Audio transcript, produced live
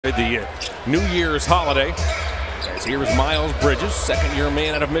The New Year's holiday. As here's Miles Bridges, second-year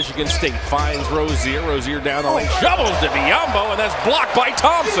man out of Michigan State, finds Rozier. Rozier down the lane, shovels to Biyombo, and that's blocked by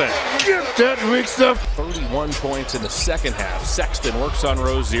Thompson. Get that weak stuff. 31 points in the second half. Sexton works on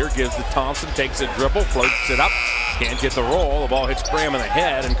Rozier, gives to Thompson, takes a dribble, floats it up, can't get the roll. The ball hits Graham in the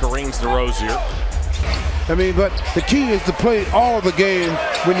head and careens to Rozier. I mean, but the key is to play all the game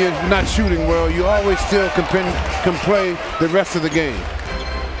when you're not shooting well. You always still can play the rest of the game.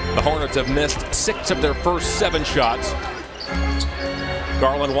 The Hornets have missed 6 of their first 7 shots.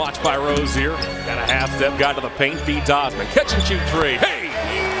 Garland watched by Rozier. Got a half step, got to the paint, feeds Osman. Catch and shoot three. Hey!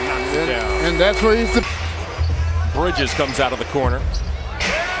 Knocks it down. And that's where he's the... Bridges comes out of the corner.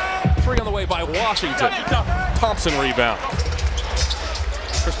 3 on the way by Washington. Thompson rebound.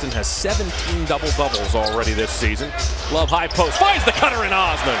 Tristan has 17 double-doubles already this season. Love high post. Finds the cutter in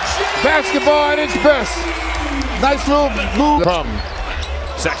Osman. Basketball at its best. Nice little move.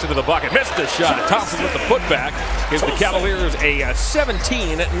 Sexton to the bucket, missed the shot. Thompson with the putback gives the Cavaliers a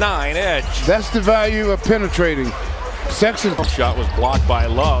 17-9 edge. That's the value of penetrating. Sexton. Shot was blocked by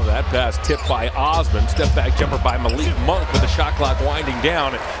Love. That pass tipped by Osman. Step back jumper by Malik Monk, but the shot clock winding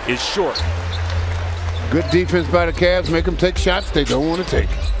down is short. Good defense by the Cavs. Make them take shots they don't want to take.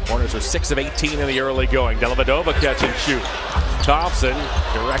 Hornets are 6 of 18 in the early going. Dellavedova catch and shoot. Thompson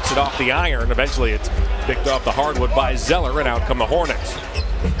directs it off the iron. Eventually it's picked off the hardwood by Zeller, and out come the Hornets.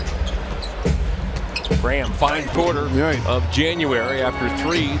 Graham, fine quarter of January after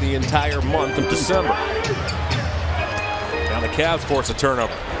 3 the entire month of December. Now the Cavs force a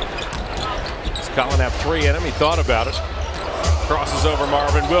turnover. Does Colin have 3 in him? He thought about it. Crosses over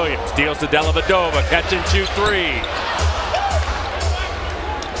Marvin Williams. Deals to Dellavedova. Catch and shoot 3.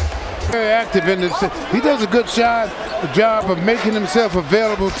 Very active in this. He does a good job of making himself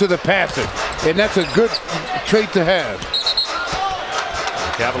available to the passer. And that's a good trait to have.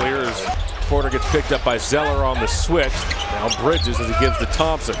 Cavaliers. Porter gets picked up by Zeller on the switch. Now Bridges as he gives to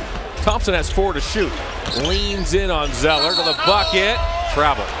Thompson. Thompson has 4 to shoot. Leans in on Zeller to the bucket.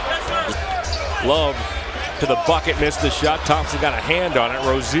 Travel. Love to the bucket, missed the shot. Thompson got a hand on it.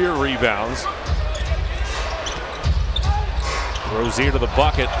 Rozier rebounds. Rozier to the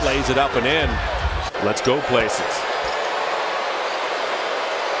bucket, lays it up and in. Let's go places.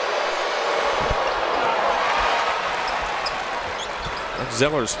 That's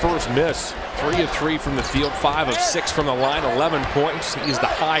Zeller's first miss. 3 of 3 from the field, 5 of 6 from the line, 11 points. He's the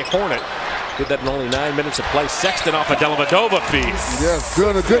high Hornet. Did that in only 9 minutes of play. Sexton off a Dellavedova feed. Yes,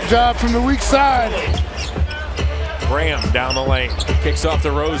 doing a good job from the weak side. Graham down the lane. Kicks off to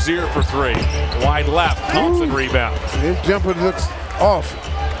Rozier for 3. Wide left. Thompson rebound. His jumper looks off.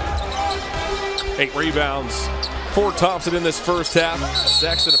 8 rebounds for Thompson in this first half.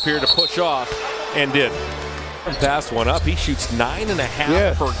 Sexton appeared to push off and did. Passed one up. He shoots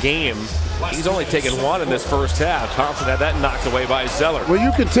 9.5 per game. He's only taken 1 in this first half. Thompson had that knocked away by Zeller. Well,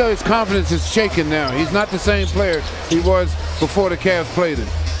 you can tell his confidence is shaken now. He's not the same player he was before the Cavs played him.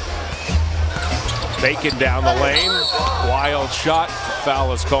 Bacon down the lane. Wild shot.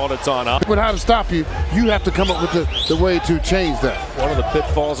 Foul is called. It's on up. But how to stop you, you have to come up with the way to change that. One of the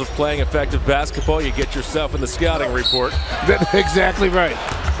pitfalls of playing effective basketball, you get yourself in the scouting report. That's exactly right.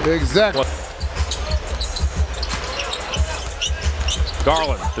 Exactly.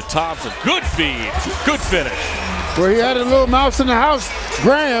 Garland to Thompson. Good feed. Good finish. Well, he had a little mouse in the house.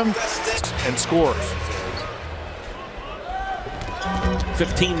 Graham. And scores.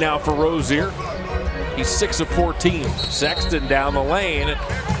 15 now for Rozier. He's 6 of 14. Sexton down the lane.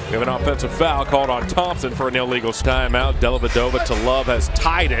 We have an offensive foul called on Thompson for an illegal timeout. Dellavedova to Love has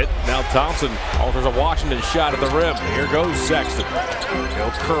tied it. Now Thompson alters a Washington shot at the rim. Here goes Sexton.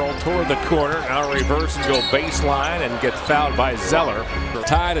 He'll curl toward the corner. Now reverse and go baseline and get fouled by Zeller.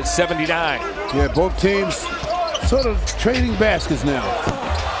 Tied at 79. Yeah, both teams sort of trading baskets now.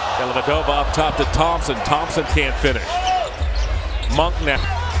 Dellavedova up top to Thompson. Thompson can't finish. Monk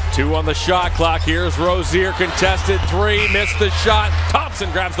now. 2 on the shot clock. Here's Rozier, contested 3, missed the shot. Thompson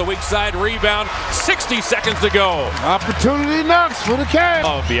grabs the weak side rebound. 60 seconds to go. Opportunity knocks for the Cavs.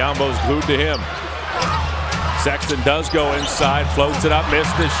 Oh, Biyombo's glued to him. Sexton does go inside, floats it up,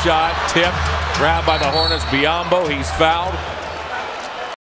 missed the shot, tip, grabbed by the Hornets. Biyombo, he's fouled.